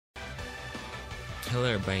Hello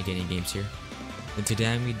everybody, Danny Games here, and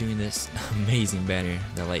today I'm gonna be doing this amazing banner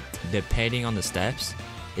that, like, depending on the steps,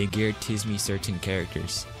 it guarantees me certain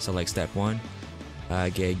characters. So like step 1, I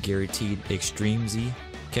get a guaranteed Extreme Z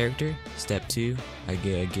character. Step 2, I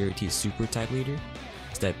get a guaranteed Super type leader.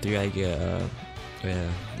 Step 3, I get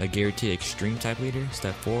a guaranteed Extreme type leader.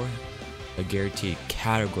 Step 4, a guaranteed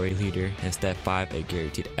category leader, and step 5, a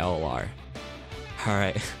guaranteed LR.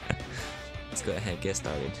 Alright. Let's go ahead and get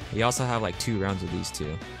started. You also have like 2 rounds of these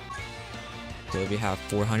too. So if you have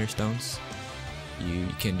 400 stones, you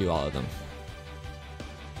can do all of them.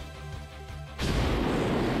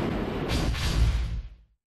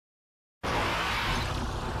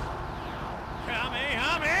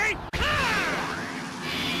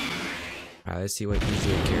 Alright, let's see what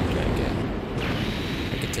easy character I get.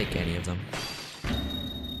 I can take any of them.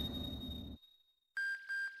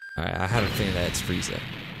 Alright, I have a feeling that it's Frieza.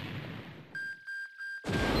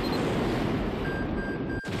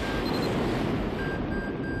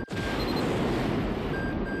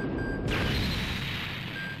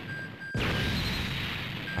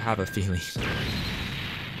 I have a feeling.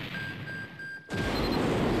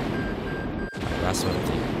 Alright, that's what I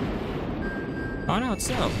think. Oh no, it's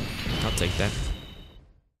Cell. I'll take that.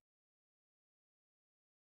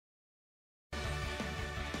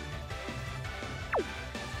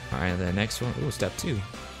 Alright, the next one. Ooh, step 2.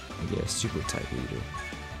 I get a super type leader.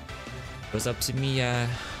 What's up to me? I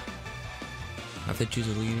have to choose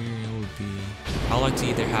a leader. It would be. I like to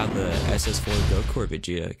either have the SS4 Goku or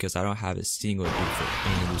Vegeta because I don't have a single dupe for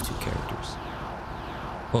any of these 2 characters.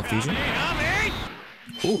 Oh, fusion.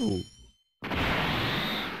 Ooh.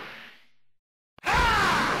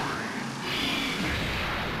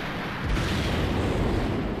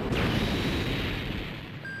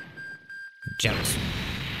 Jealous.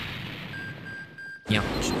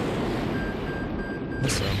 Ouch.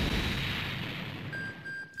 What's up?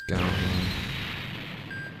 Gohan.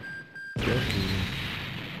 Goku.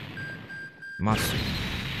 Masu.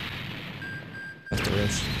 That's the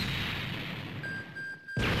rest.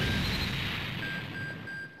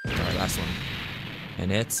 Alright, last one.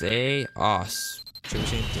 And it's a Os. I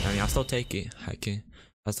mean, I'll still take it. I can.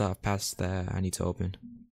 That's not past that I need to open.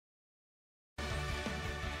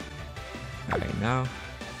 Alright, now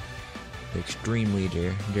the Extreme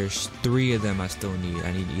Leader. There's 3 of them I still need.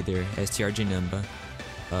 I need either STRJ Nemba,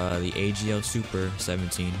 the AGL Super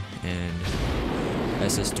 17, and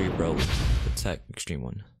SS3 Broly, the Tech Extreme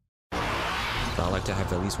one. So I like to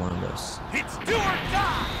have at least one of those. It's do or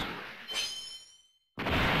die!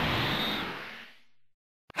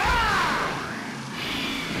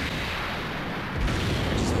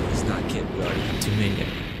 Just hope it's not Kid. We already have too many of them.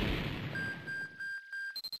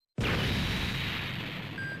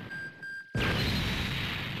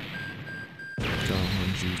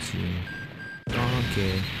 G2.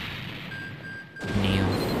 Okay. Neo.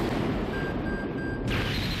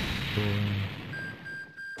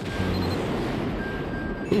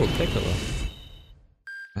 Ooh, Piccolo.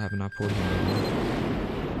 I have not pulled him yet.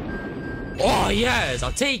 Oh yes,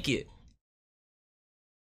 I'll take it.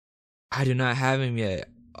 I do not have him yet.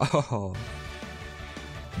 Oh,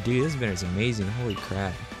 dude, this banner is amazing. Holy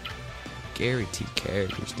crap! Guaranteed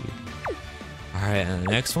characters, dude. All right, and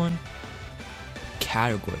the next one.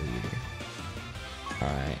 Category leader.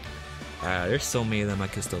 Alright. There's so many of them I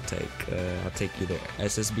can still take. I'll take either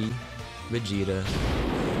SSB, Vegeta,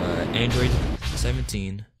 Android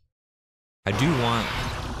 17. I do want,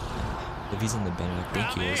 if he's in the banner, I think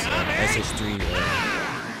he is, SS3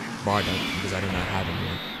 Bardock, because I do not have him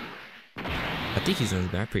yet. I think he's in the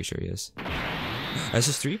banner, I'm pretty sure he is.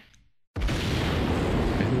 SS3?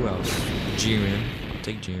 And who else? Jiren. I'll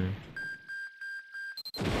take Jiren.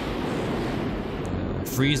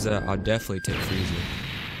 Frieza, I'll definitely take Frieza.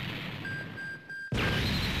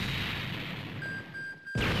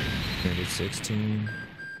 Standard 16,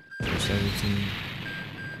 17.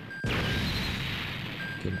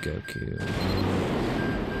 Good Goku.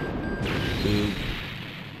 Ooh.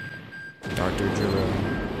 Dr. Jiro.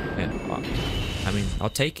 And I mean, I'll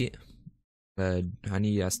take it. I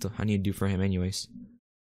need to do for him anyways.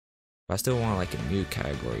 But I still want like a new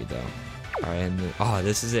category though. Alright, and oh,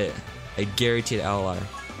 this is it. A guaranteed LR.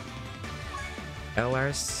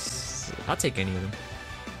 LRs, I'll take any of them.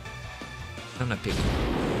 I'm not picking.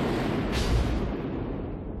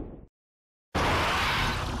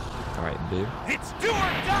 Alright, dude. It's do or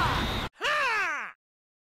die! Ha!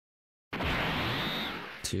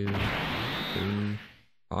 2, 3.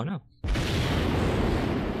 Oh no.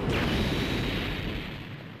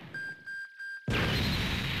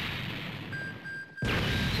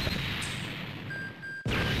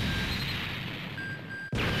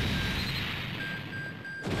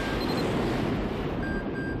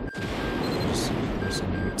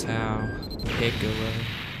 Pow, Piccolo,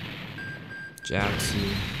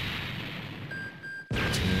 Jiaozi.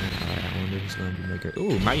 Alright, I wonder who's gonna be my girl.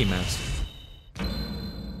 Ooh, Mighty Mouse.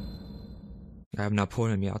 I have not pulled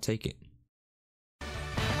him yet, I'll take it.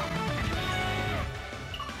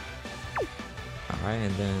 Alright,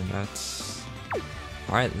 and then that's...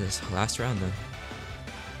 Alright, this last round then.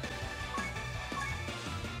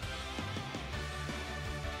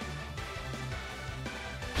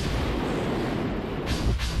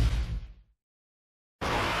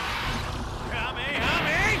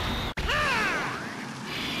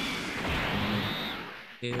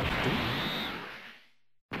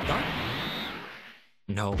 Gone?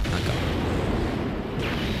 No, not gone.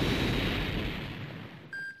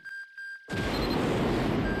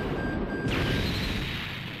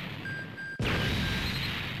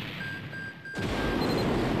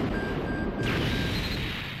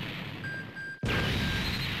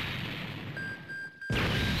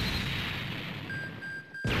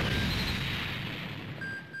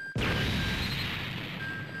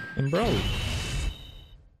 And bro.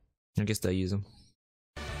 I guess they'll use them.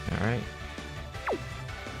 Alright.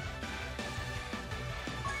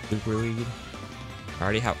 Super League. I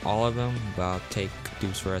already have all of them, but I'll take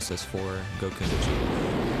Dupes for SS4, Goku and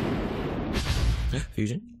Vegeta.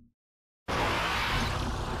 Fusion.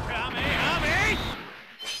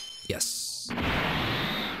 Yes.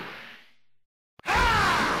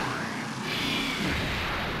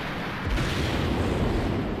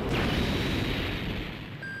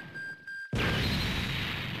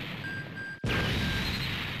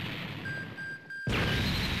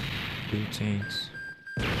 Two tanks.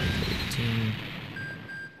 18.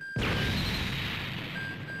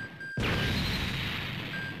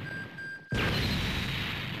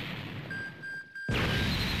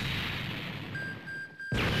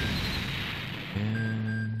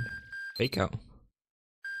 And fake out.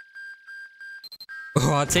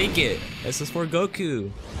 Oh, I'll take it. SS4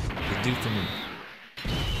 Goku. The dude for me.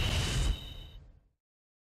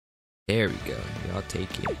 There we go. Yeah, I'll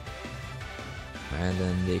take it. And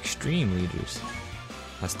then the extreme leaders.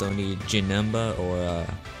 I still need Janemba or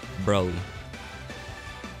Broly.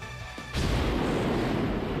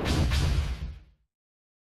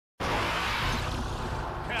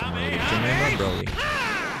 Janemba, Broly.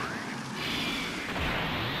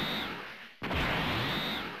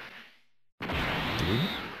 Three?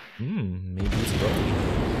 Maybe it's Broly.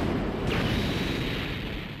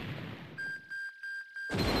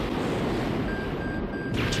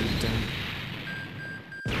 Vegeta.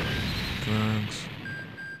 Trunks.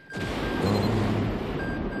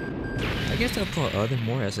 I guess I'll put other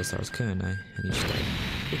more SSRs, couldn't I? And each time.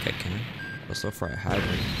 I think I can. But so far I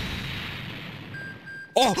haven't.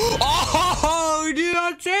 Oh, dude,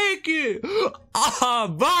 I'll take it!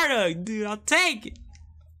 Oh, Bardock, dude, I'll take it!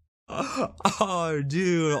 Oh,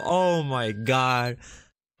 dude, oh my god.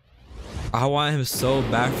 I want him so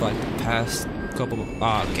bad for like the past couple of...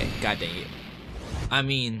 Oh, okay, god dang it. I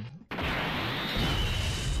mean...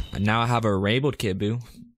 Now I have a Rainbow Kid Boo.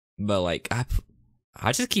 But like,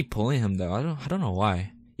 I just keep pulling him though. I don't know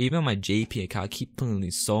why. Even on my JP account, I keep pulling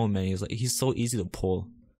these so many. It's like he's so easy to pull.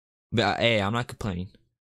 But hey, I'm not complaining.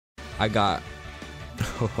 I got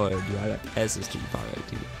oh dude, I got SSG power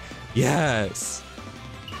dude. Yes!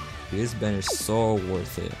 Dude, this banner's so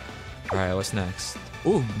worth it. Alright, what's next?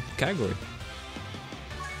 Ooh, category.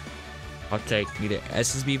 I'll take either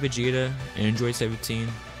SSB Vegeta, Android 17.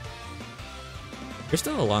 There's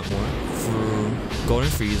still a lot more for Golden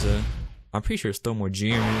Frieza. I'm pretty sure there's still more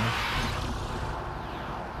G-Man.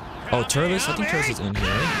 Oh, Turles? I think Turles is in here,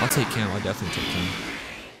 right? I'll take him. I'll definitely take him.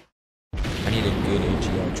 I need a good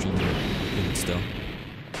AGL treatment still.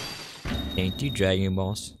 Thank you, Dragon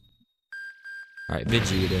Balls. Alright,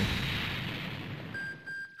 Vegeta.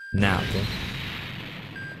 Nappa.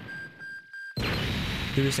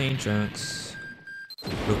 Super Saiyan Trunks.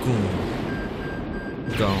 Dokkan.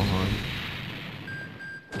 Gohan.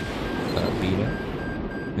 Beta.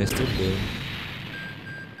 Mr. Big.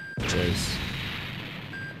 Jace.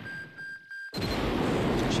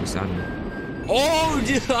 Shisami. Oh,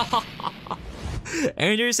 dude!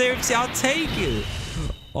 Andrew Saves, I'll take it!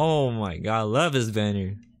 Oh my god, I love his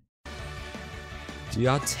banner. Dude,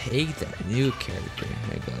 I'll take that new character.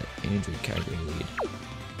 I got Andrew category lead.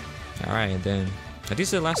 Alright, and then... I think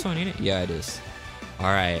it's the last one, ain't it? Yeah, it is.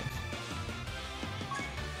 Alright.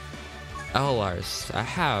 LRs. I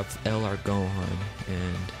have LR Gohan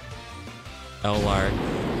and LR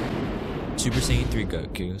Super Saiyan 3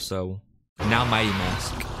 Goku, so now Mighty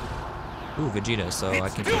Mask. Ooh, Vegeta, so I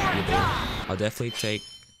can take either. I'll definitely take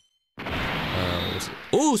what is it?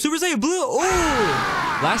 Ooh, Super Saiyan Blue! Ooh!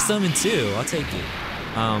 Last summon too, I'll take it.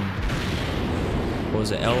 What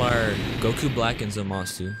was it? LR Goku Black and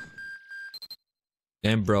Zamasu.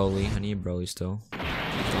 And Broly. I need Broly still.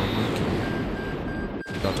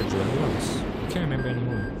 Dr. Joy. Who else? I can't remember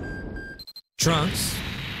anymore. Trunks.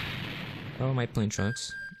 Oh, I might play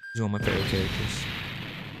Trunks. He's one of my favorite characters.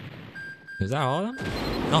 Is that all of them?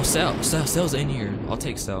 No, Cell's in here. I'll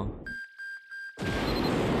take Cell.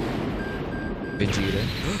 Vegeta.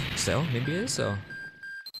 Cell? Maybe it is Cell.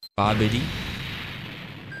 Babidi.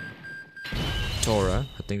 Tora.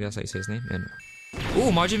 I think that's how you say his name. And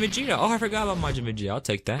ooh, Majin Vegeta. Oh, I forgot about Majin Vegeta. I'll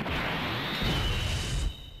take that.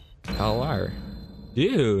 LR.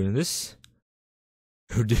 Dude, this...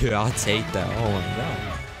 Dude, I'll take that. Oh my god.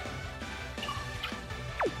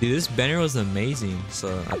 Dude, this banner was amazing.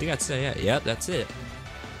 So, I think that's it. Yeah, yep, that's it.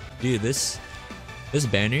 Dude, this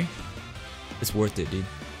banner, it's worth it, dude.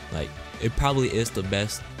 Like, it probably is the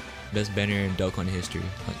best banner in Dokkan history.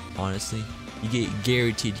 Like, honestly. You get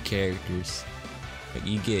guaranteed characters. Like,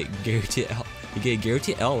 you get guaranteed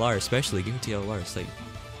LR, especially guaranteed LR. It's like,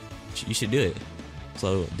 you should do it.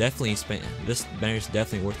 So definitely spend. This banner is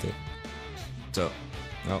definitely worth it. So,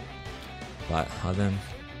 well, but then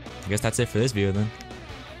I guess that's it for this video. Then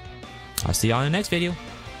I'll see y'all in the next video.